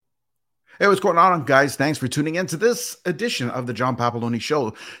Hey, what's going on, guys? Thanks for tuning in to this edition of the John Papaloni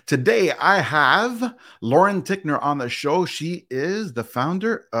Show. Today, I have Lauren Tickner on the show. She is the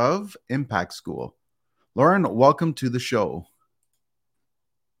founder of Impact School. Lauren, welcome to the show.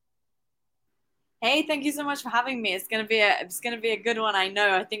 Hey, thank you so much for having me. It's gonna be a good one. I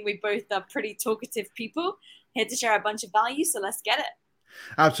know. I think we both are pretty talkative people here to share a bunch of value. So let's get it.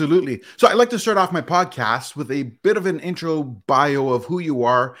 Absolutely. So, I'd like to start off my podcast with a bit of an intro bio of who you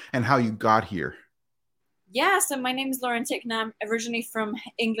are and how you got here. Yeah, so my name is Lauren Tickner. I'm originally from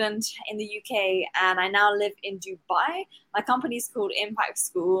England in the UK, and I now live in Dubai. My company is called Impact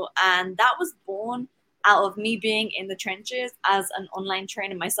School, and that was born out of me being in the trenches as an online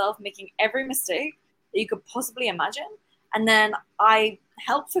trainer myself, making every mistake that you could possibly imagine. And then I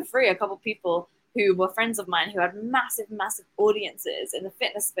helped for free a couple people who were friends of mine who had massive, massive audiences in the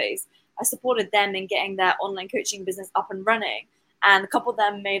fitness space. I supported them in getting their online coaching business up and running. And a couple of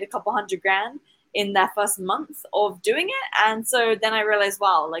them made a couple $100,000 in their first month of doing it. And so then I realized,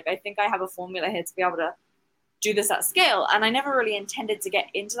 wow, like I think I have a formula here to be able to do this at scale. And I never really intended to get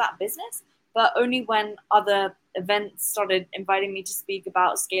into that business, but only when other events started inviting me to speak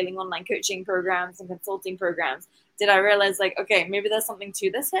about scaling online coaching programs and consulting programs did I realize, like, okay, maybe there's something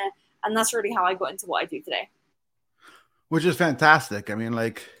to this here. And that's really how I got into what I do today. Which is fantastic. I mean,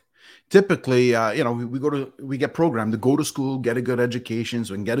 like typically, we get programmed to go to school, get a good education,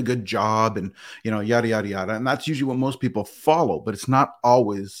 so we can get a good job, and yada yada yada. And that's usually what most people follow, but it's not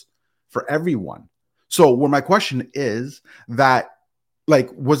always for everyone. So, where my question is that, like,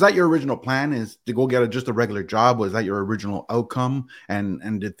 was that your original plan? Is to go get just a regular job? Was that your original outcome?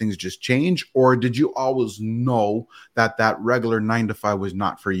 And did things just change, or did you always know that that regular 9 to 5 was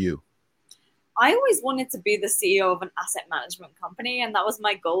not for you? I always wanted to be the CEO of an asset management company, and that was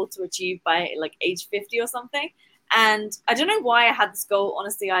my goal to achieve by like age 50 or something. And I don't know why I had this goal.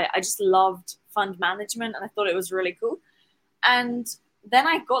 Honestly, I just loved fund management and I thought it was really cool. And then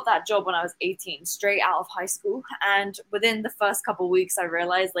I got that job when I was 18, straight out of high school. And within the first couple of weeks, I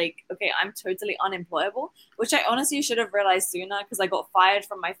realized, like, okay, I'm totally unemployable, which I honestly should have realized sooner because I got fired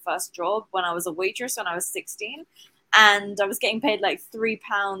from my first job when I was a waitress when I was 16. And I was getting paid like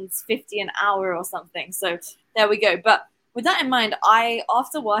 £3.50 an hour or something. So there we go. But with that in mind,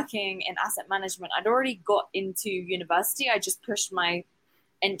 after working in asset management, I'd already got into university. I just pushed my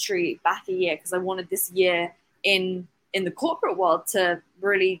entry back a year because I wanted this year in the corporate world to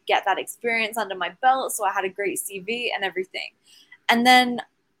really get that experience under my belt. So I had a great CV and everything. And then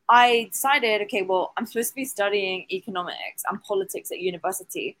I decided, okay, well, I'm supposed to be studying economics and politics at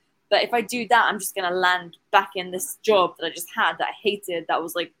university. But if I do that, I'm just going to land back in this job that I just had that I hated, that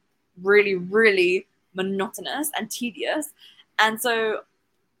was like really, really monotonous and tedious. And so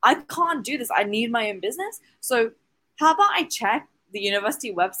I can't do this. I need my own business. So how about I check the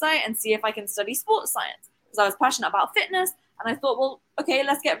university website and see if I can study sports science? Because I was passionate about fitness. And I thought, well, okay,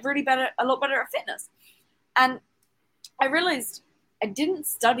 let's get a lot better at fitness. And I realized I didn't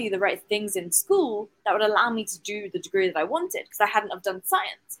study the right things in school that would allow me to do the degree that I wanted because I hadn't have done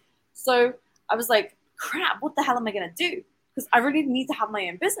science. So I was like, crap, what the hell am I going to do? Because I really need to have my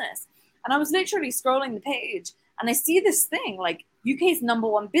own business. And I was literally scrolling the page and I see this thing like UK's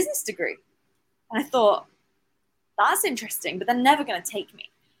 #1 business degree. And I thought, that's interesting, but they're never going to take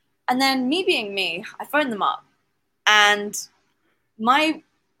me. And then me being me, I phoned them up. And my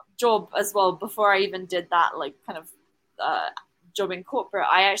job as well, before I even did that, like kind of job in corporate,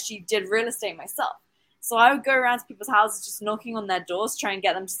 I actually did real estate myself. So I would go around to people's houses, just knocking on their doors, trying to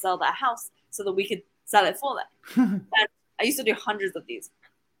get them to sell their house so that we could sell it for them. And I used to do hundreds of these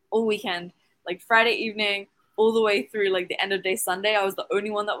all weekend, like Friday evening, all the way through like the end of day Sunday. I was the only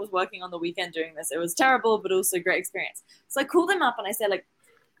one that was working on the weekend doing this. It was terrible, but also a great experience. So I called them up and I said, like,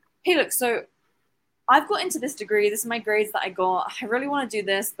 hey, look, so I've got into this degree. This is my grades that I got. I really want to do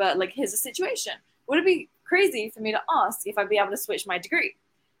this, but like, here's the situation. Would it be crazy for me to ask if I'd be able to switch my degree?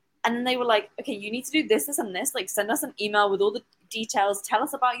 And then they were like, okay, you need to do this, this, and this. Like, send us an email with all the details. Tell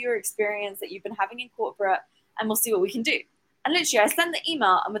us about your experience that you've been having in corporate, and we'll see what we can do. And literally, I sent the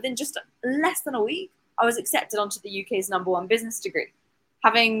email, and within just less than a week, I was accepted onto the UK's #1 business degree.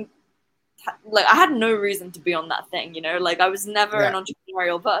 Having, like, I had no reason to be on that thing, like I was never an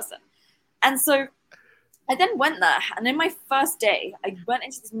entrepreneurial person. And so I then went there, and in my first day, I went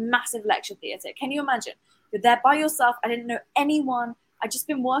into this massive lecture theatre. Can you imagine? You're there by yourself. I didn't know anyone. I'd just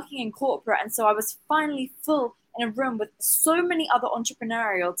been working in corporate, and so I was finally full in a room with so many other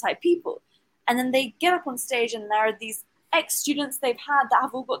entrepreneurial type people. And then they get up on stage, and there are these ex-students they've had that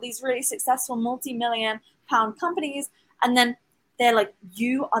have all got these really successful multi-million-pound companies. And then they're like,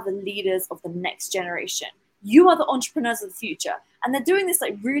 you are the leaders of the next generation. You are the entrepreneurs of the future. and they're doing this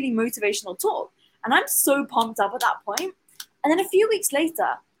like really motivational talk. And I'm so pumped up at that point. And then a few weeks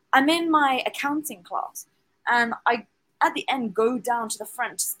later, I'm in my accounting class, and I, at the end, go down to the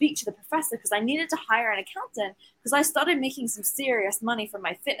front to speak to the professor because I needed to hire an accountant because I started making some serious money from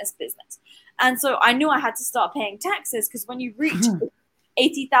my fitness business. And so I knew I had to start paying taxes because when you reach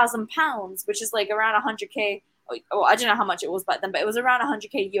 £80,000, which is like around 100K, or I don't know how much it was back then, but it was around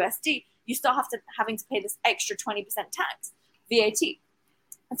 100K USD, you start having to pay this extra 20% tax, VAT.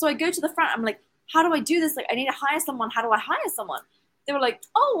 And so I go to the front, I'm like, how do I do this? Like, I need to hire someone. How do I hire someone? They were like,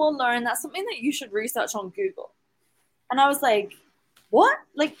 oh, well, Lauren, that's something that you should research on Google. And I was like, what?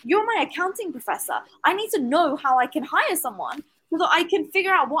 Like, you're my accounting professor. I need to know how I can hire someone so that I can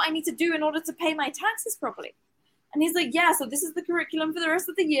figure out what I need to do in order to pay my taxes properly. And he's like, yeah, so this is the curriculum for the rest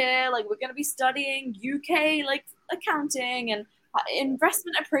of the year. Like, we're going to be studying UK, like, accounting and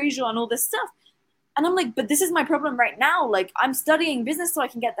investment appraisal and all this stuff. And I'm like, but this is my problem right now. Like, I'm studying business so I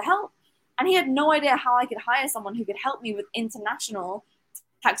can get the help. And he had no idea how I could hire someone who could help me with international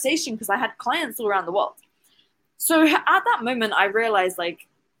taxation because I had clients all around the world. So at that moment, I realized, like,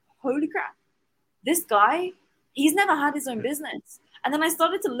 holy crap, this guy, he's never had his own business. And then I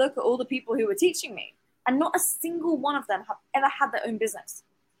started to look at all the people who were teaching me, and not a single one of them have ever had their own business.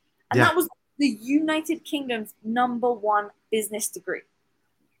 And that was the United Kingdom's #1 business degree.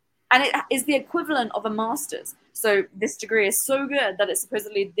 And it is the equivalent of a master's. So this degree is so good that it's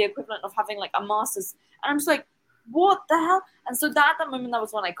supposedly the equivalent of having like a master's. And I'm just like, what the hell? And so at that moment, that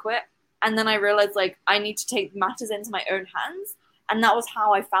was when I quit. And then I realized like I need to take matters into my own hands. And that was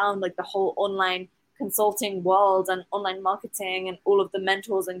how I found like the whole online consulting world and online marketing and all of the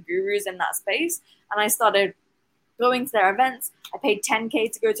mentors and gurus in that space. And I started going to their events. I paid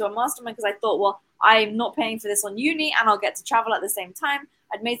 10K to go to a mastermind because I thought, well, I'm not paying for this on uni and I'll get to travel at the same time.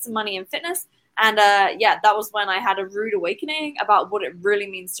 I'd made some money in fitness. And that was when I had a rude awakening about what it really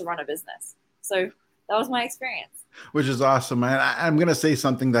means to run a business. So that was my experience. Which is awesome. And I'm going to say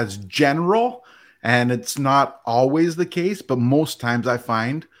something that's general, and it's not always the case, but most times I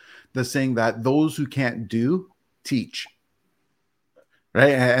find the saying that those who can't do, teach.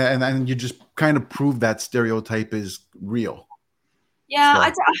 Right? And you just kind of prove that stereotype is real.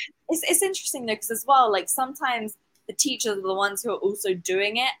 Yeah, so. It's interesting though, because as well, like sometimes the teachers are the ones who are also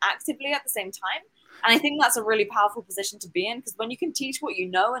doing it actively at the same time. And I think that's a really powerful position to be in, because when you can teach what you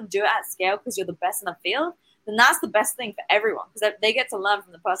know and do it at scale because you're the best in the field, then that's the best thing for everyone, because they get to learn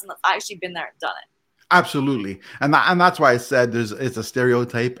from the person that's actually been there and done it. Absolutely. And that's why I said it's a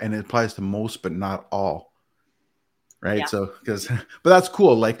stereotype and it applies to most, but not all. Right. Yeah. So, but that's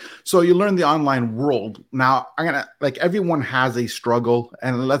cool. Like, so you learn the online world. Now everyone has a struggle.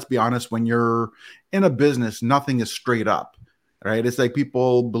 And let's be honest, when you're in a business, nothing is straight up, right? It's like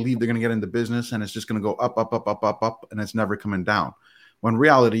people believe they're going to get into business and it's just going to go up, up, up, up, up, up, and it's never coming down. When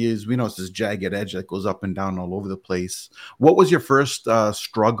reality is, we know it's this jagged edge that goes up and down all over the place. What was your first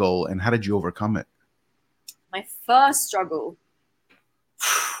struggle and how did you overcome it? My first struggle.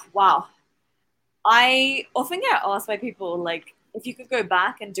 Wow. I often get asked by people, like, if you could go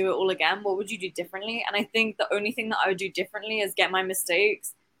back and do it all again, what would you do differently? And I think the only thing that I would do differently is get my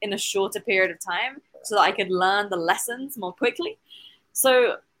mistakes in a shorter period of time so that I could learn the lessons more quickly.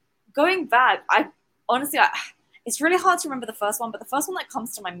 So going back, it's really hard to remember the first one, but the first one that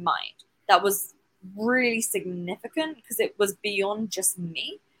comes to my mind that was really significant because it was beyond just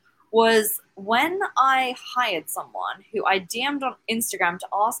me was when I hired someone who I DM'd on Instagram to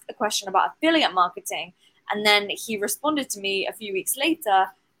ask a question about affiliate marketing. And then he responded to me a few weeks later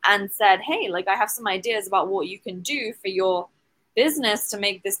and said, hey, like, I have some ideas about what you can do for your business to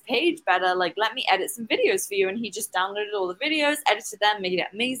make this page better. Like, let me edit some videos for you. And he just downloaded all the videos, edited them, made it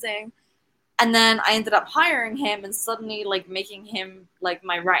amazing. And then I ended up hiring him and suddenly like making him like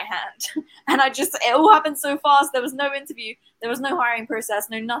my right hand. And it all happened so fast. There was no interview. There was no hiring process,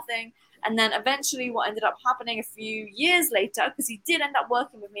 no nothing. And then eventually what ended up happening a few years later, because he did end up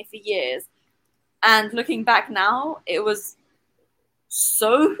working with me for years. And looking back now, it was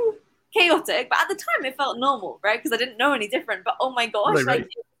so chaotic. But at the time it felt normal, right? Because I didn't know any different. But oh my gosh, right. Like,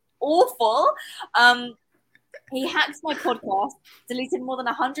 it was awful. He hacked my podcast, deleted more than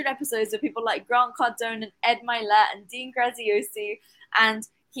 100 episodes with people like Grant Cardone and Ed Milet and Dean Graziosi. And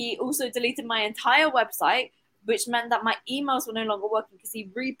he also deleted my entire website, which meant that my emails were no longer working because he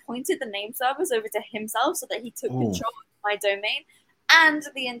repointed the name servers over to himself so that he took control of my domain and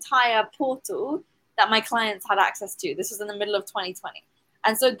the entire portal that my clients had access to. This was in the middle of 2020.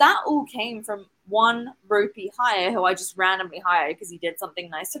 And so that all came from one ropey hire who I just randomly hired because he did something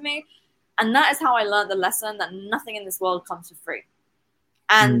nice to me. And that is how I learned the lesson that nothing in this world comes for free.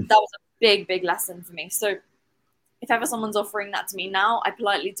 And that was a big, big lesson for me. So if ever someone's offering that to me now, I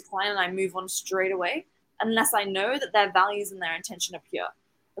politely decline and I move on straight away, unless I know that their values and their intention are pure.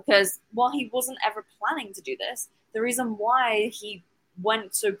 Because while he wasn't ever planning to do this, the reason why he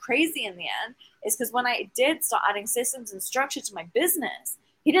went so crazy in the end is because when I did start adding systems and structure to my business,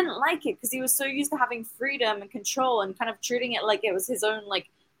 he didn't like it because he was so used to having freedom and control and kind of treating it like it was his own like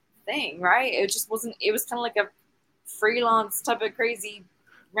thing, right? It just wasn't, it was kind of like a freelance type of crazy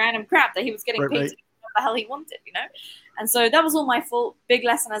random crap that he was getting paid to do what the hell he wanted, you know? And so that was all my fault. Big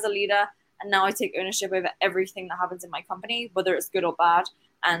lesson as a leader. And now I take ownership over everything that happens in my company, whether it's good or bad.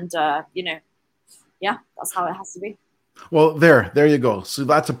 And, yeah, that's how it has to be. Well, there you go. So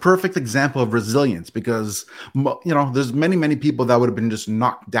that's a perfect example of resilience because, there's many people that would have been just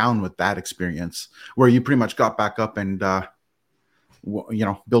knocked down with that experience where you pretty much got back up and,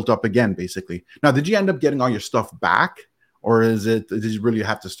 built up again, basically. Now, did you end up getting all your stuff back or did you really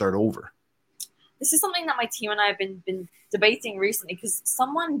have to start over? This is something that my team and I have been debating recently because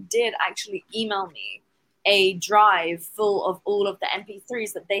someone did actually email me a drive full of all of the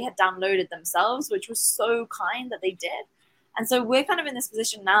MP3s that they had downloaded themselves, which was so kind that they did. And so we're kind of in this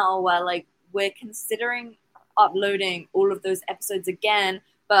position now where like we're considering uploading all of those episodes again,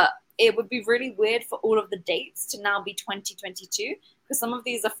 but it would be really weird for all of the dates to now be 2022 because some of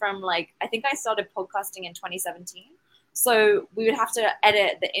these are from like, I think I started podcasting in 2017. So we would have to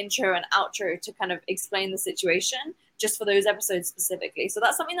edit the intro and outro to kind of explain the situation just for those episodes specifically. So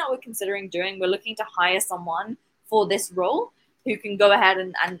that's something that we're considering doing. We're looking to hire someone for this role who can go ahead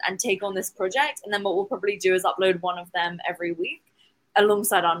and take on this project. And then what we'll probably do is upload one of them every week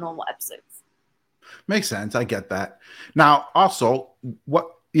alongside our normal episodes. Makes sense. I get that. Now, also,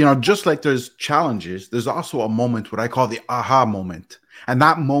 just like there's challenges, there's also a moment, what I call the aha moment. And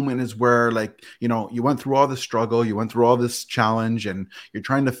that moment is where, like, you went through all this struggle, you went through all this challenge, and you're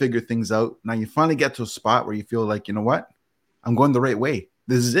trying to figure things out. Now you finally get to a spot where you feel like, you know what? I'm going the right way.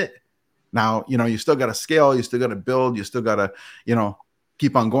 This is it. Now, you still got to scale, you still got to build, you still got to,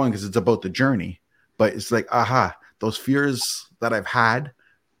 keep on going because it's about the journey. But it's like, aha, those fears that I've had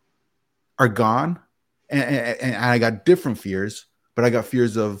are gone. And I got different fears, but I got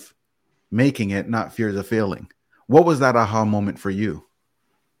fears of making it, not fears of failing. What was that aha moment for you?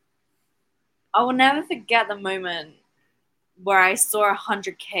 I will never forget the moment where I saw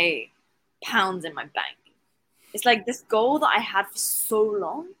 100K pounds in my bank. It's like this goal that I had for so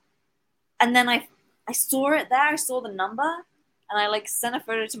long. And then I saw it there. I saw the number and I like sent a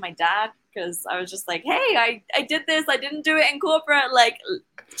photo to my dad because I was just like, hey, I did this. I didn't do it in corporate. Like,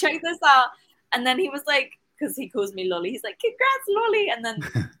 check this out. And then he was like, because he calls me Lolly. He's like, congrats, Lolly. And then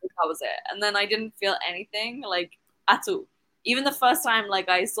that was it. And then I didn't feel anything like at all. Even the first time, like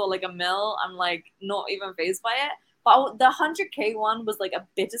I saw like a mill, I'm like not even fazed by it. But the 100K one was like a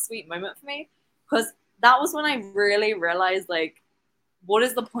bittersweet moment for me because that was when I really realized like, what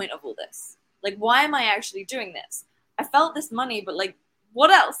is the point of all this? Like, why am I actually doing this? I felt this money, but like, what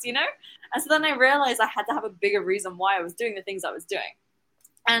else, And so then I realized I had to have a bigger reason why I was doing the things I was doing.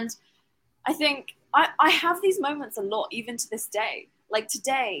 And I think I have these moments a lot, even to this day. Like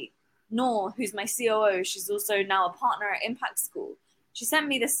today, Noor, who's my COO, she's also now a partner at Impact School. She sent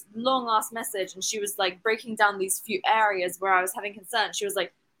me this long ass message and she was like breaking down these few areas where I was having concerns. She was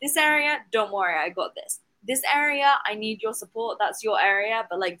like, this area, don't worry, I got this. This area, I need your support. That's your area.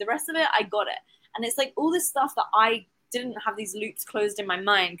 But like the rest of it, I got it. And it's like all this stuff that I didn't have these loops closed in my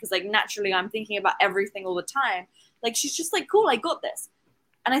mind because like naturally I'm thinking about everything all the time. Like she's just like, cool, I got this.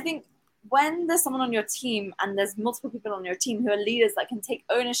 And I think when there's someone on your team and there's multiple people on your team who are leaders that can take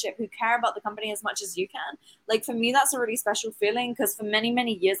ownership, who care about the company as much as you can, like for me, that's a really special feeling because for many,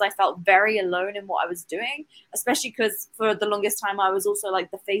 many years, I felt very alone in what I was doing, especially because for the longest time, I was also like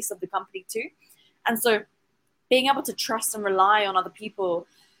the face of the company too. And so being able to trust and rely on other people,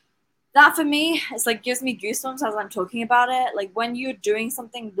 that for me, it's like gives me goosebumps as I'm talking about it. Like when you're doing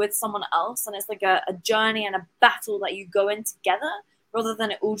something with someone else and it's like a journey and a battle that you go in together, rather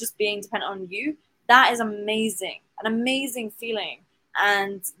than it all just being dependent on you, that is amazing, an amazing feeling.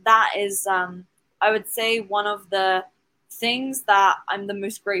 And that is, I would say, one of the things that I'm the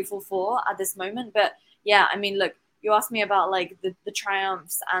most grateful for at this moment. But yeah, I mean, look, you asked me about like the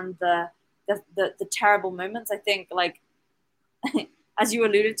triumphs and the terrible moments. I think like, as you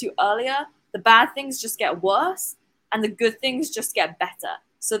alluded to earlier, the bad things just get worse and the good things just get better.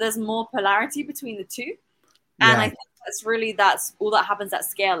 So there's more polarity between the two. And I think that's all that happens at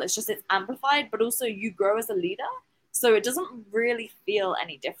scale. It's just it's amplified, but also you grow as a leader. So it doesn't really feel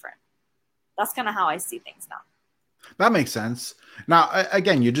any different. That's kind of how I see things now. That makes sense. Now,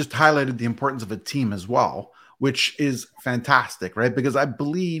 again, you just highlighted the importance of a team as well. which is fantastic, right? Because I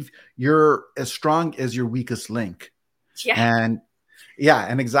believe you're as strong as your weakest link. Yeah. And yeah,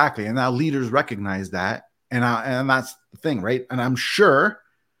 and exactly. And now leaders recognize that. And that's the thing, right? And I'm sure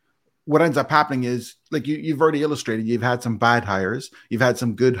what ends up happening is, like you've already illustrated, you've had some bad hires, you've had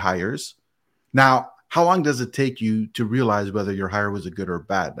some good hires. Now, how long does it take you to realize whether your hire was a good or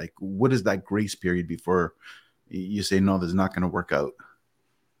bad? Like, what is that grace period before you say, no, this is not going to work out,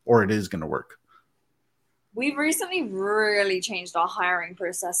 or it is going to work? We've recently really changed our hiring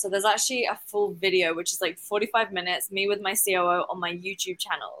process. So there's actually a full video, which is like 45 minutes, me with my COO on my YouTube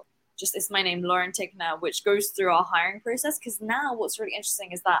channel. Just it's my name, Lauren Tickner, which goes through our hiring process. Because now what's really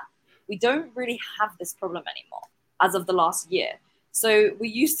interesting is that we don't really have this problem anymore as of the last year. So we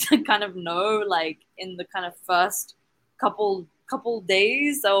used to kind of know, like in the kind of first couple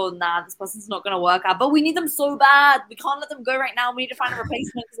days, oh nah, this person's not gonna work out. But we need them so bad. We can't let them go right now. We need to find a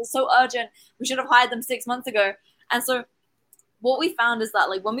replacement because it's so urgent. We should have hired them 6 months ago. And so what we found is that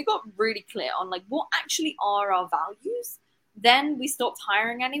like when we got really clear on like what actually are our values, then we stopped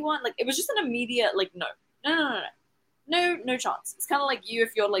hiring anyone. Like it was just an immediate like no chance. It's kind of like you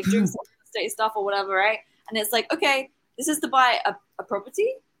if you're like doing some estate stuff or whatever, right? And it's like, okay, this is to buy a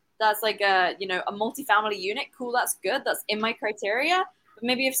property that's like a multifamily unit. Cool, that's good. That's in my criteria. But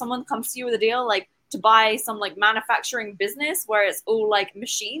maybe if someone comes to you with a deal like to buy some like manufacturing business where it's all like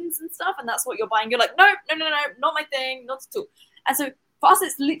machines and stuff, and that's what you're buying, you're like, no, not my thing, not at all. And so for us,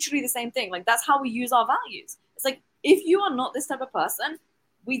 it's literally the same thing. Like that's how we use our values. It's like if you are not this type of person,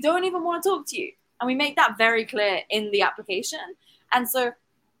 we don't even want to talk to you, and we make that very clear in the application. And so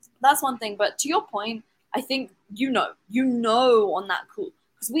that's one thing. But to your point, I think you know on that call,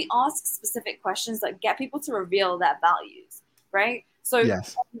 because we ask specific questions that get people to reveal their values, right? So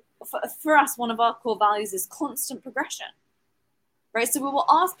Yes. for us, one of our core values is constant progression, right? So we will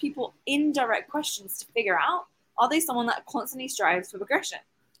ask people indirect questions to figure out, are they someone that constantly strives for progression?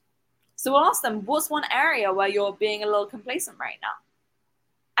 So we'll ask them, what's one area where you're being a little complacent right now?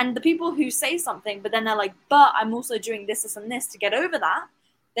 And the people who say something, but then they're like, but I'm also doing this, and this to get over that,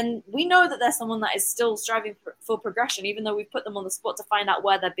 then we know that there's someone that is still striving for progression, even though we've put them on the spot to find out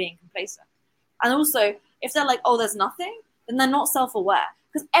where they're being complacent. And also, if they're like, oh, there's nothing, then they're not self-aware.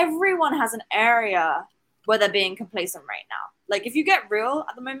 Because everyone has an area where they're being complacent right now. Like, if you get real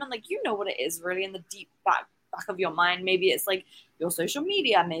at the moment, like, you know what it is really in the deep back of your mind. Maybe it's like your social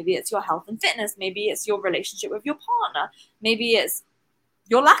media. Maybe it's your health and fitness. Maybe it's your relationship with your partner. Maybe it's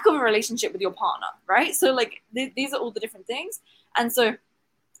your lack of a relationship with your partner, right? So, like, these are all the different things. And so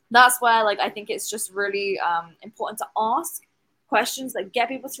that's where, like, I think it's just really important to ask questions that get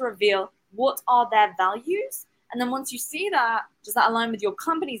people to reveal what are their values. And then once you see that, does that align with your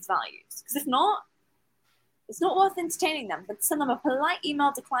company's values? Because if not, it's not worth entertaining them. But send them a polite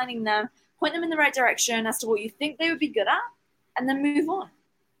email declining them, point them in the right direction as to what you think they would be good at, and then move on,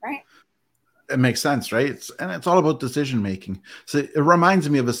 right? It makes sense, right? It's all about decision making. So it reminds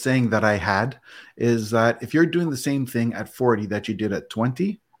me of a saying that I had, is that if you're doing the same thing at 40 that you did at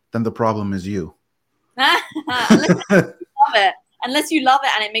 20, then the problem is you. Unless you love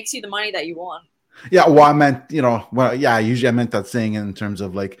it and it makes you the money that you want. Yeah, well, I meant, usually I meant that saying in terms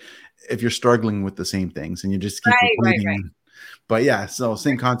of like, if you're struggling with the same things and you just keep repeating. Right. But yeah, so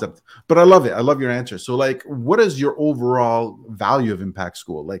same concept. But I love it. I love your answer. So like, what is your overall value of Impact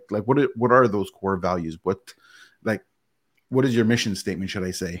School? Like what are those core values? What is your mission statement, should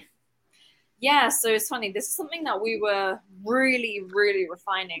I say? Yeah, so it's funny. This is something that we were really, really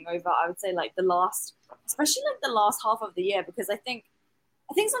refining over, I would say, like especially like the last half of the year, because I think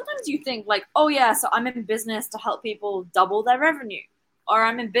sometimes you think like, oh yeah, so I'm in business to help people double their revenue, or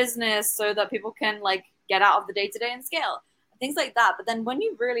I'm in business so that people can like get out of the day-to-day and scale, things like that. But then when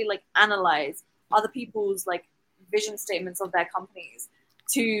you really like analyze other people's like vision statements of their companies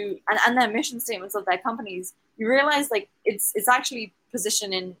and their mission statements of their companies, you realize like it's actually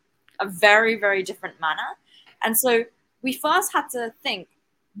positioned in a very, very different manner. And so we first had to think,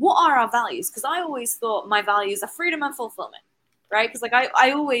 what are our values? Because I always thought my values are freedom and fulfillment, right? Because like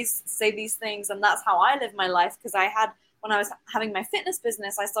I always say these things, and that's how I live my life. Because when I was having my fitness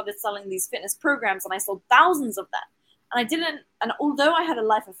business, I started selling these fitness programs, and I sold thousands of them. And although I had a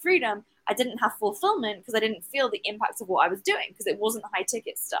life of freedom, I didn't have fulfillment because I didn't feel the impact of what I was doing, because it wasn't high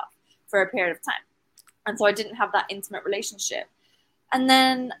ticket stuff for a period of time. And so I didn't have that intimate relationship. And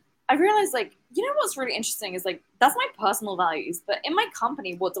then I realized, like, you know what's really interesting is like, that's my personal values, but in my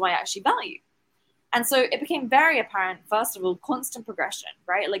company, what do I actually value? And so it became very apparent, first of all, constant progression,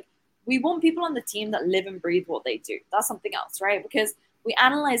 right? Like, we want people on the team that live and breathe what they do. That's something else, right? Because we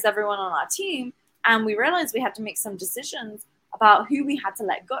analyzed everyone on our team, and we realized we had to make some decisions about who we had to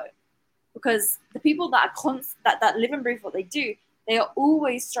let go. because the people that are that live and breathe what they do, they are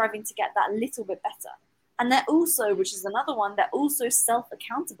always striving to get that little bit better. And they're also, which is another one, they're also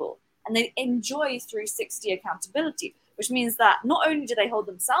self-accountable, and they enjoy 360 accountability, which means that not only do they hold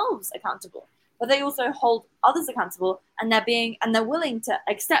themselves accountable, but they also hold others accountable, and they're willing to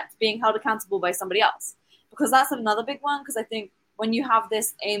accept being held accountable by somebody else. Because that's another big one, because I think when you have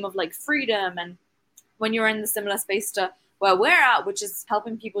this aim of like freedom, and when you're in the similar space to where we're at, which is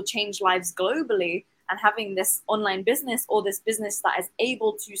helping people change lives globally and having this online business or this business that is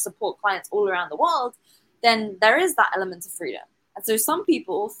able to support clients all around the world, then there is that element of freedom. And so some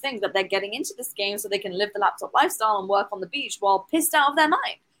people think that they're getting into this game so they can live the laptop lifestyle and work on the beach while pissed out of their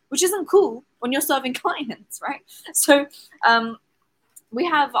mind, which isn't cool when you're serving clients, right? So we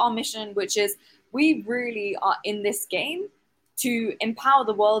have our mission, which is we really are in this game to empower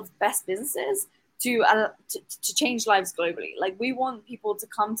the world's best businesses to change lives globally. Like, we want people to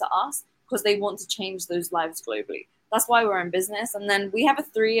come to us because they want to change those lives globally. That's why we're in business. And then we have a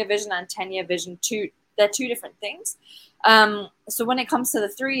 3-year vision and 10-year vision. They're two different things. So when it comes to the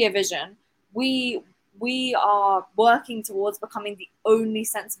 3-year vision, we are working towards becoming the only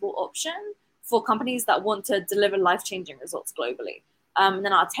sensible option for companies that want to deliver life-changing results globally. And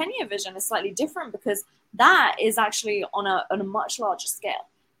then our 10-year vision is slightly different, because that is actually on a much larger scale,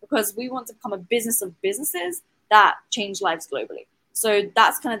 because we want to become a business of businesses that change lives globally. So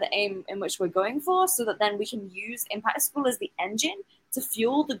that's kind of the aim in which we're going for, so that then we can use Impact School as the engine to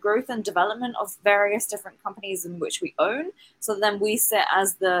fuel the growth and development of various different companies in which we own. So then we sit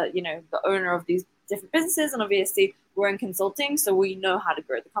as the owner of these different businesses, and obviously we're in consulting, so we know how to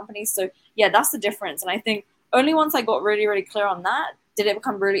grow the companies. So yeah, that's the difference. And I think only once I got really, really clear on that did it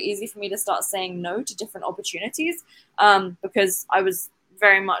become really easy for me to start saying no to different opportunities, because I was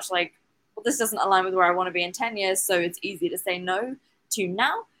very much like, well, this doesn't align with where I want to be in 10 years, so it's easy to say no to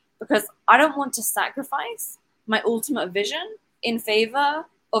now, because I don't want to sacrifice my ultimate vision in favor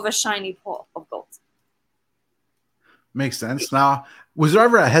of a shiny pot of gold. Makes sense. Now, was there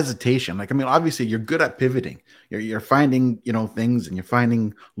ever a hesitation? Like, I mean, obviously you're good at pivoting. You're finding, things, and you're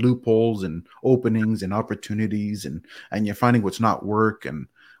finding loopholes and openings and opportunities, and you're finding what's not working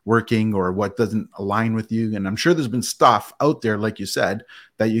or what doesn't align with you. And I'm sure there's been stuff out there, like you said,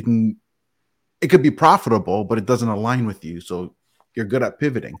 that it could be profitable, but it doesn't align with you. So you're good at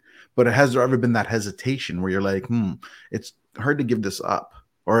pivoting. But has there ever been that hesitation where you're like, it's hard to give this up?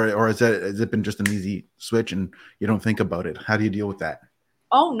 Or has it been just an easy switch and you don't think about it? How do you deal with that?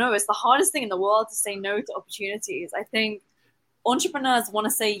 Oh no, it's the hardest thing in the world to say no to opportunities. I think entrepreneurs want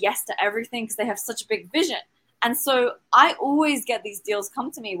to say yes to everything because they have such a big vision. And so I always get these deals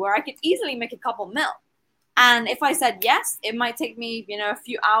come to me where I could easily make a couple mil. And if I said yes, it might take me, a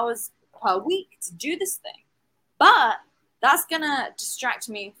few hours per week to do this thing. But that's going to distract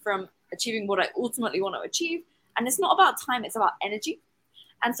me from achieving what I ultimately want to achieve. And it's not about time, it's about energy.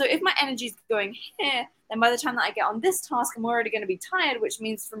 And so if my energy is going here, then by the time that I get on this task, I'm already going to be tired, which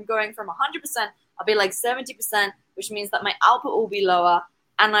means from going from 100%, I'll be like 70%, which means that my output will be lower,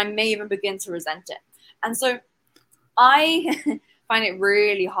 and I may even begin to resent it. And so I find it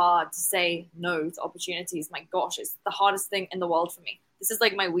really hard to say no to opportunities. My gosh, it's the hardest thing in the world for me. This is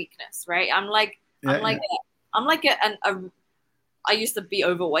like my weakness, right? I used to be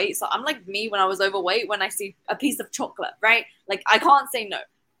overweight. So I'm like me when I was overweight, when I see a piece of chocolate, right? Like, I can't say no.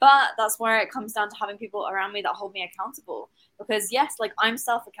 But that's where it comes down to having people around me that hold me accountable. Because yes, like, I'm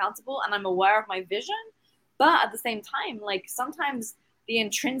self-accountable and I'm aware of my vision. But at the same time, like, sometimes the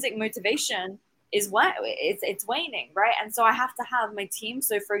intrinsic motivation is it's waning, right? And so I have to have my team.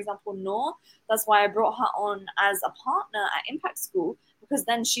 So for example, Noor, that's why I brought her on as a partner at Impact School, because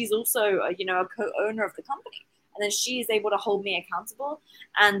then she's also a co-owner of the company. And then she is able to hold me accountable.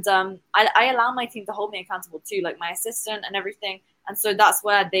 And I allow my team to hold me accountable too, like my assistant and everything. And so that's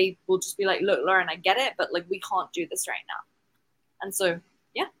where they will just be like, look, Lauren, I get it, but like, we can't do this right now. And so,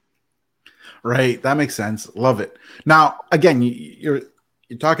 yeah. Right. That makes sense. Love it. Now, again, you're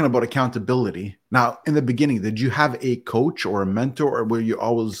talking about accountability. Now, in the beginning, did you have a coach or a mentor, or were you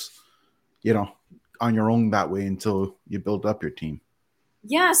always, on your own that way until you built up your team?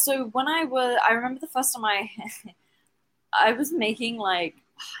 Yeah, so I remember the first time I was making, like,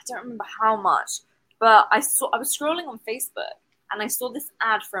 I don't remember how much, but I was scrolling on Facebook and I saw this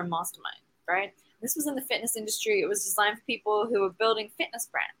ad for a mastermind, right? This was in the fitness industry. It was designed for people who were building fitness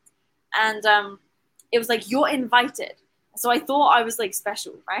brands. And it was like, you're invited. So I thought I was like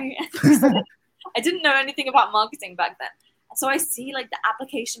special, right? I didn't know anything about marketing back then. And so I see like the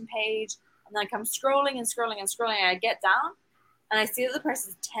application page, and like I'm scrolling and scrolling and scrolling, and I get down and I see that the price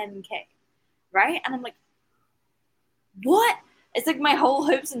is $10K, right? And I'm like, what? it's like my whole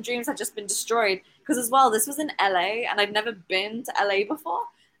hopes and dreams had just been destroyed. Because as well, this was in LA and I'd never been to LA before.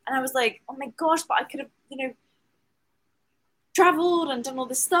 And I was like, oh my gosh, but I could have, traveled and done all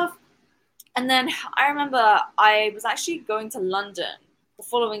this stuff. And then I remember I was actually going to London the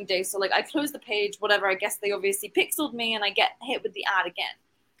following day. So like I closed the page, whatever. I guess they obviously pixeled me and I get hit with the ad again.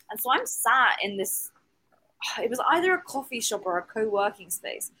 And so I'm sat in this, it was either a coffee shop or a co-working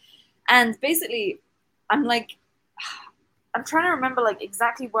space. And basically I'm like, I'm trying to remember like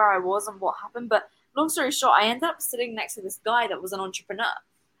exactly where I was and what happened. But long story short, I ended up sitting next to this guy that was an entrepreneur.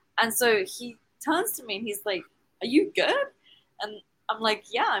 And so he turns to me and he's like, are you good? And I'm like,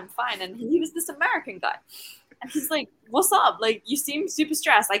 yeah, I'm fine. And he was this American guy. And he's like, what's up? Like, you seem super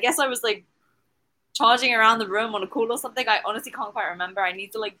stressed. I guess I was like charging around the room on a call or something. I honestly can't quite remember. I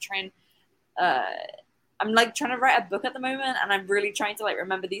need to like try and, I'm like trying to write a book at the moment. And I'm really trying to like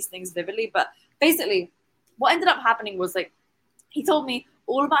remember these things vividly. But basically what ended up happening was like, he told me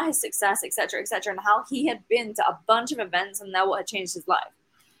all about his success, etc., and how he had been to a bunch of events and now what had changed his life.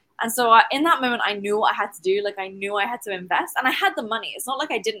 And so in that moment, I knew what I had to do. Like I knew I had to invest and I had the money. It's not like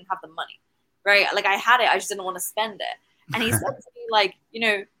I didn't have the money, right? Like I had it. I just didn't want to spend it. And he said to me like,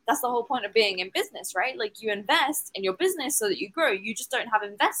 that's the whole point of being in business, right? Like you invest in your business so that you grow. You just don't have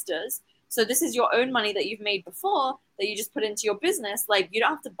investors. So this is your own money that you've made before that you just put into your business. Like you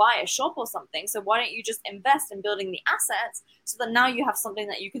don't have to buy a shop or something. So why don't you just invest in building the assets so that now you have something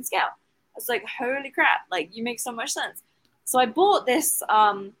that you can scale? I was like, holy crap. Like you make so much sense. So I bought this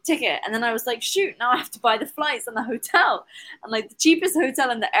ticket and then I was like, shoot, now I have to buy the flights and the hotel. And like the cheapest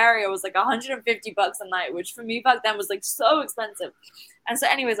hotel in the area was like $150 a night, which for me back then was like so expensive. And so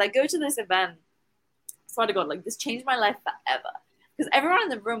anyways, I go to this event. Swear to God, like this changed my life forever. Because everyone in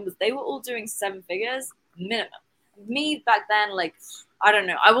the room they were all doing 7 figures minimum. Me back then, like, I don't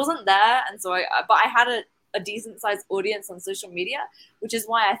know. I wasn't there. And so but I had a decent sized audience on social media, which is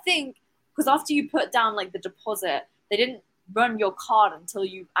why I think, because after you put down like the deposit, they didn't run your card until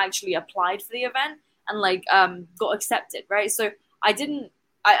you actually applied for the event and like got accepted, right? So I think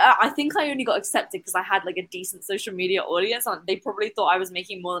I only got accepted because I had like a decent social media audience and they probably thought I was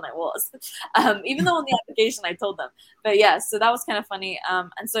making more than I was, even though on the application I told them. But yeah, so that was kind of funny.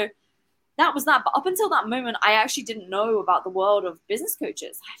 And so that was that. But up until that moment, I actually didn't know about the world of business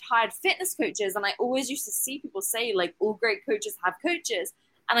coaches. I'd hired fitness coaches and I always used to see people say like all great coaches have coaches.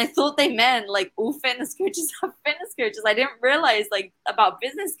 And I thought they meant like all fitness coaches have fitness coaches. I didn't realize like about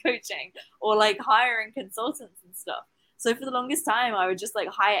business coaching or like hiring consultants and stuff. So for the longest time, I would just like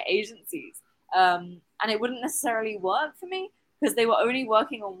hire agencies and it wouldn't necessarily work for me because they were only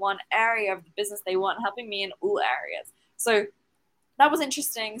working on one area of the business. They weren't helping me in all areas. So that was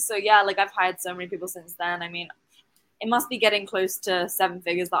interesting. So yeah, like I've hired so many people since then. I mean, it must be getting close to 7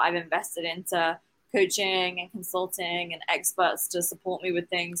 figures that I've invested into coaching and consulting and experts to support me with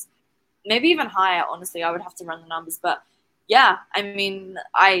things. Maybe even higher, honestly. I would have to run the numbers. But yeah, I mean,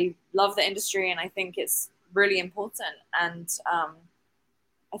 I love the industry and I think it's really important. And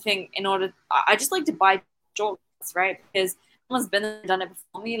I think I just like to buy shortcuts, right? Because someone's been there and done it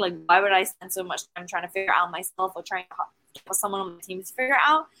before me. Like, why would I spend so much time trying to figure out myself or trying to get someone on my team to figure it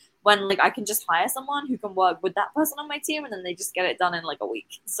out when like I can just hire someone who can work with that person on my team and then they just get it done in like a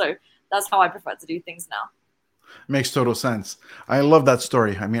week. So that's how I prefer to do things now. Makes total sense. I love that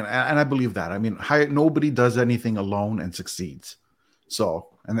story. I mean, and I believe that. I mean, nobody does anything alone and succeeds. So,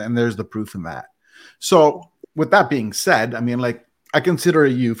 and there's the proof in that. So, with that being said, I mean, like, I consider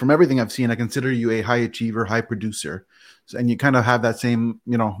you, from everything I've seen, I consider you a high achiever, high producer. And you kind of have that same,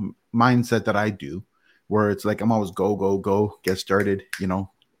 mindset that I do, where it's like, I'm always go, go, go, get started,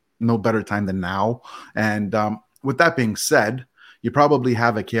 no better time than now. And with that being said, you probably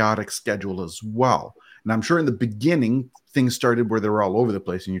have a chaotic schedule as well. And I'm sure in the beginning, things started where they were all over the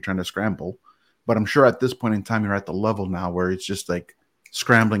place and you're trying to scramble. But I'm sure at this point in time, you're at the level now where it's just like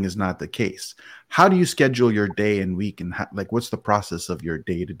scrambling is not the case. How do you schedule your day and week? And what's the process of your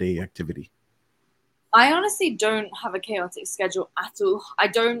day-to-day activity? I honestly don't have a chaotic schedule at all. I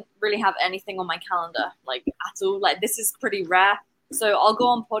don't really have anything on my calendar, like at all. Like this is pretty rare. So I'll go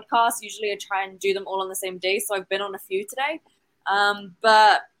on podcasts. Usually I try and do them all on the same day. So I've been on a few today.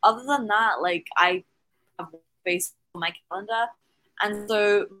 But other than that, like I have space on my calendar. And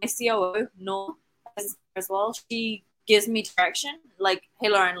so my COO, Nor, as well, she gives me direction. Like, hey,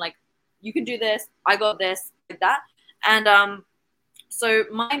 Lauren, like you can do this. I got this, like that. And so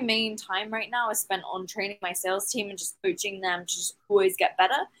my main time right now is spent on training my sales team and just coaching them to just always get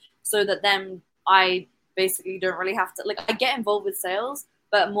better so that then I basically don't really have to, like I get involved with sales,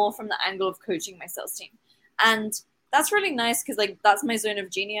 but more from the angle of coaching my sales team. And that's really nice because like that's my zone of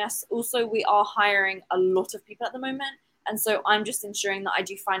genius. Also, we are hiring a lot of people at the moment. And so I'm just ensuring that I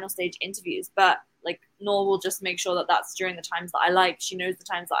do final stage interviews. But like Nor will just make sure that that's during the times that I like. She knows the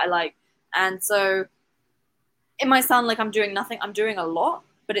times that I like. And so it might sound like I'm doing nothing. I'm doing a lot,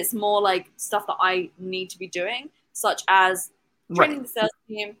 but it's more like stuff that I need to be doing, such as training the sales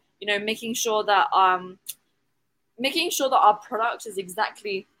team, making sure that our product is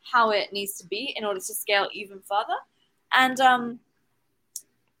exactly how it needs to be in order to scale even further. And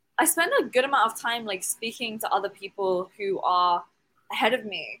I spend a good amount of time like speaking to other people who are ahead of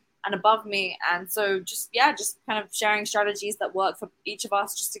me and above me. And so just kind of sharing strategies that work for each of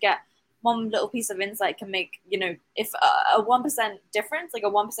us just to get one little piece of insight can make, if a 1% difference, like a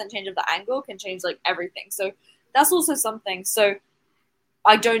 1% change of the angle can change like everything. So that's also something. So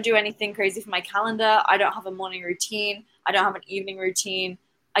I don't do anything crazy for my calendar. I don't have a morning routine. I don't have an evening routine.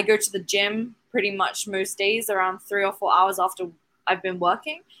 I go to the gym pretty much most days around 3 or 4 hours after I've been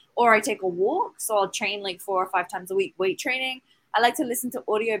working, or I take a walk. So I'll train like 4 or 5 times a week, weight training. I like to listen to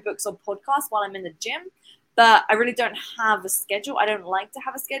audiobooks or podcasts while I'm in the gym, but I really don't have a schedule. I don't like to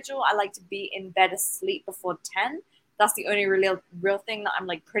have a schedule. I like to be in bed asleep before 10. That's the only real thing that I'm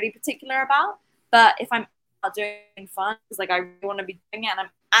like pretty particular about. But if I'm out doing fun, because like I really want to be doing it and I'm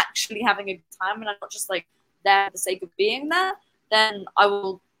actually having a good time and I'm not just like there for the sake of being there, then I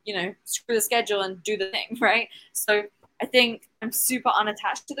will, screw the schedule and do the thing, right? So I think I'm super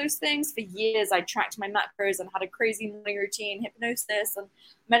unattached to those things. For years, I tracked my macros and had a crazy morning routine, hypnosis and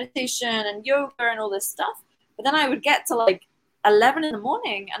meditation and yoga and all this stuff. But then I would get to like 11 in the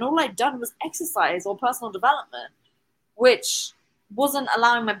morning and all I'd done was exercise or personal development, which wasn't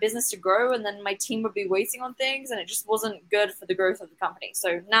allowing my business to grow. And then my team would be waiting on things and it just wasn't good for the growth of the company.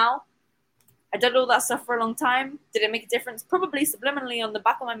 So now I did all that stuff for a long time. Did it make a difference? Probably subliminally on the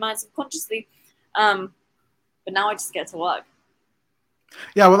back of my mind, subconsciously. But now I just get to work.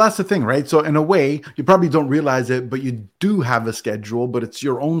 Yeah, well, that's the thing, right? So in a way, you probably don't realize it, but you do have a schedule, but it's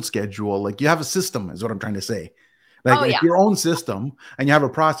your own schedule. Like you have a system is what I'm trying to say. Like it's your own system and you have a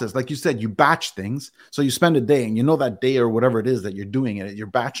process. Like you said, you batch things. So you spend a day and you know that day or whatever it is that you're doing it, you're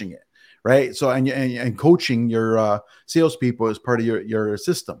batching it, right? So, and coaching your salespeople is part of your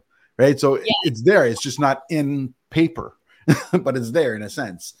system, right? So it's there. It's just not in paper, but it's there in a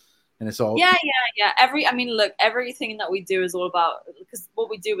sense. And it's all everything that we do is all about, because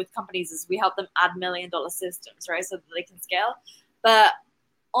what we do with companies is we help them add $1 million systems, right? So that they can scale. But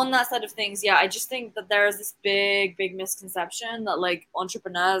on that side of things, I just think that there is this big misconception that like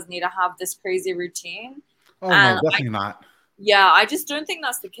entrepreneurs need to have this crazy routine. Oh, no, definitely not. Yeah, I just don't think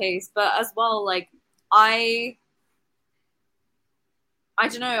that's the case. But as well, like I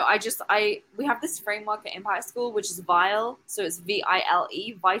don't know. We have this framework at Impact School, which is VILE. So it's VILE,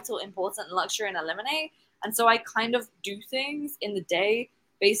 vital, important, luxury, and eliminate. And so I kind of do things in the day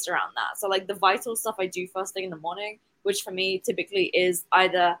based around that. So like the vital stuff I do first thing in the morning, which for me typically is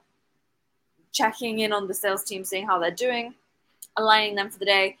either checking in on the sales team, seeing how they're doing, aligning them for the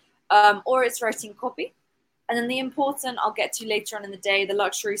day, or it's writing copy. And then the important I'll get to later on in the day, the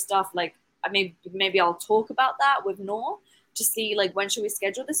luxury stuff, like maybe I'll talk about that with Nor to see like when should we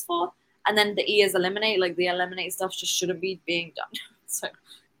schedule this for. And then the E is eliminate, like the eliminate stuff just shouldn't be being done. So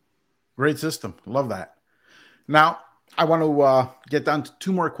great system. Love that. Now, I want to get down to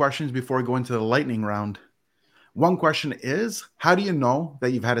 2 more questions before I go into the lightning round. One question is, how do you know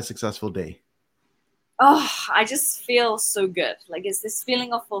that you've had a successful day? Oh, I just feel so good. Like it's this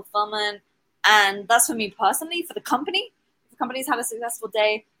feeling of fulfillment. And that's for me personally. For the company, if the company's had a successful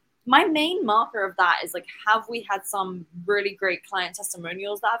day, my main marker of that is like, have we had some really great client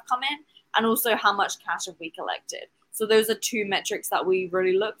testimonials that have come in? And also how much cash have we collected? So those are 2 metrics that we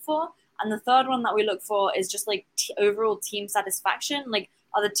really look for. And the third one that we look for is just like overall team satisfaction. Like,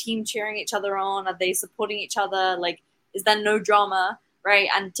 are the team cheering each other on? Are they supporting each other? Like, is there no drama, right?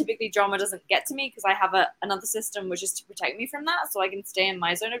 And typically drama doesn't get to me because I have another system which is to protect me from that. So I can stay in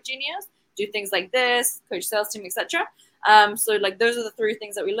my zone of genius, do things like this, coach sales team, etc. So like those are the 3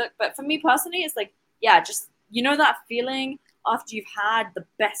 things that we look. But for me personally, it's like, just, that feeling after you've had the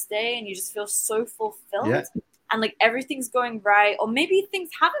best day and you just feel so fulfilled and like everything's going right, or maybe things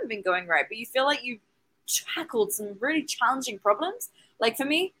haven't been going right, but you feel like you've tackled some really challenging problems. Like for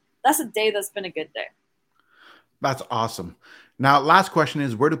me, that's a day that's been a good day. That's awesome. Now, last question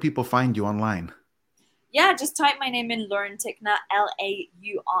is, where do people find you online? Yeah, just type my name in, Lauren Tickner,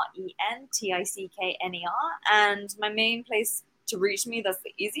 LAUREN TICKNER. And my main place to reach me that's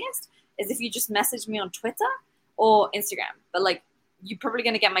the easiest is if you just message me on Twitter or Instagram. But like, you're probably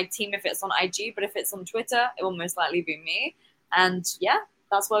going to get my team if it's on IG, but if it's on Twitter, it will most likely be me. And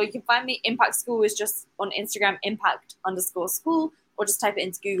that's where you can find me. Impact School is just on Instagram, impact_school, or just type it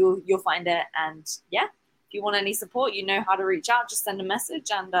into Google, you'll find it. And if you want any support, you know how to reach out. Just send a message,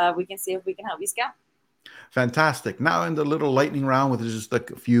 and we can see if we can help you scale. Fantastic. Now in the little lightning round with just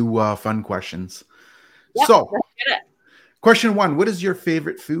like a few fun questions. Yep, So, let's get it. question one, what is your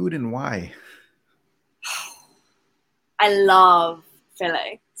favorite food and why? I love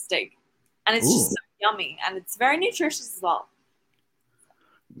filet steak, and it's just Ooh, so yummy, and it's very nutritious as well.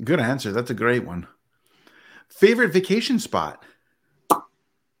 good answer. That's a great one. Favorite vacation spot?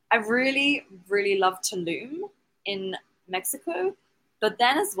 I really, really love Tulum in Mexico. But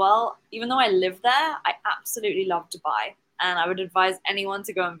then as well, even though I live there, I absolutely love Dubai. And I would advise anyone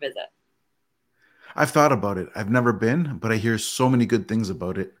to go and visit. I've thought about it. I've never been, but I hear so many good things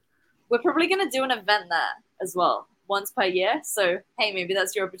about it. We're probably going to do an event there as well, once per year. So, hey, maybe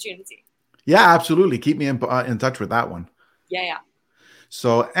that's your opportunity. Yeah, absolutely. Keep me in touch with that one. Yeah, yeah.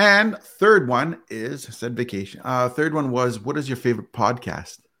 So, and third one is said vacation. Third one was, what is your favorite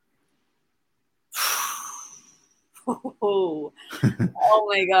podcast? Oh, oh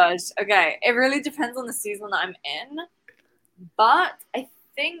my gosh. Okay. It really depends on the season that I'm in. But I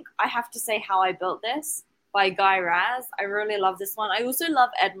think I have to say How I Built This by Guy Raz. I really love this one. I also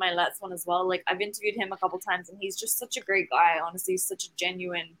love Ed Milet's one as well. Like, I've interviewed him a couple times, and he's just such a great guy. Honestly, he's such a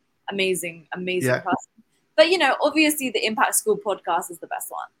genuine, amazing, amazing Yeah, person. But, you know, obviously the Impact School podcast is the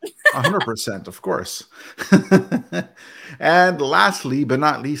best one. 100%, of course. And lastly, but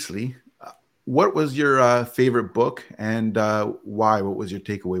not leastly, what was your favorite book and why? What was your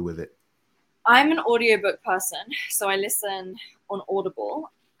takeaway with it? I'm an audiobook person, so I listen on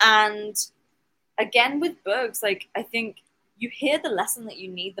Audible. And again, with books, like, I think you hear the lesson that you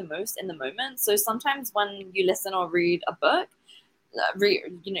need the most in the moment. So sometimes when you listen or read a book,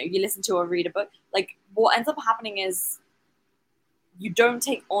 you listen to or read a book, like, what ends up happening is you don't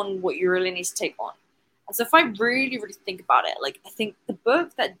take on what you really need to take on. And so if I really, really think about it, like, I think the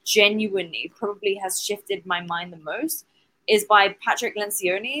book that genuinely probably has shifted my mind the most is by Patrick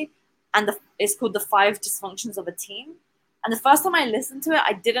Lencioni, and it's called The 5 Dysfunctions of a Team. And the first time I listened to it,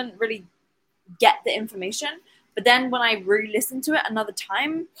 I didn't really get the information. But then when I re-listened to it another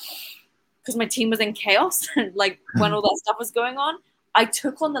time, because my team was in chaos, and like when all that stuff was going on, I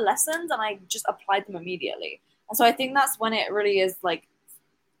took on the lessons and I just applied them immediately. And so I think that's when it really is like,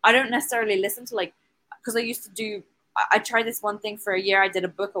 I don't necessarily listen to, like, because I tried this one thing for a year. I did a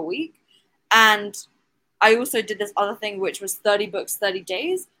book a week. And I also did this other thing, which was 30 books, 30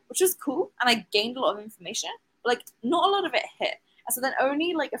 days, which was cool. And I gained a lot of information, but like not a lot of it hit. And so then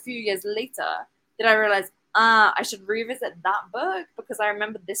only like a few years later did I realize, I should revisit that book because I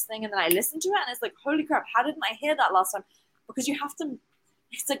remembered this thing. And then I listened to it and it's like, holy crap, how didn't I hear that last time? Because you have to,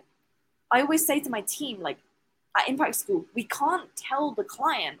 it's like, I always say to my team, like, at Impact School, we can't tell the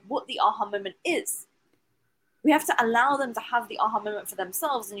client what the aha moment is. We have to allow them to have the aha moment for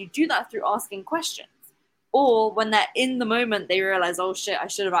themselves. And you do that through asking questions. Or when they're in the moment, they realize, oh shit, I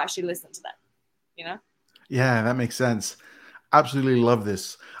should have actually listened to them, you know? Yeah, that makes sense. Absolutely love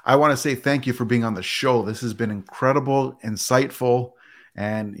this. I want to say thank you for being on the show. This has been incredible, insightful,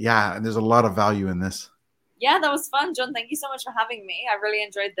 and yeah, and there's a lot of value in this. Yeah, that was fun, John. Thank you so much for having me. I really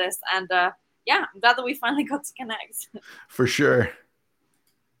enjoyed this. And yeah, I'm glad that we finally got to connect. For sure.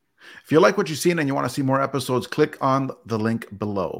 If you like what you've seen and you want to see more episodes, click on the link below.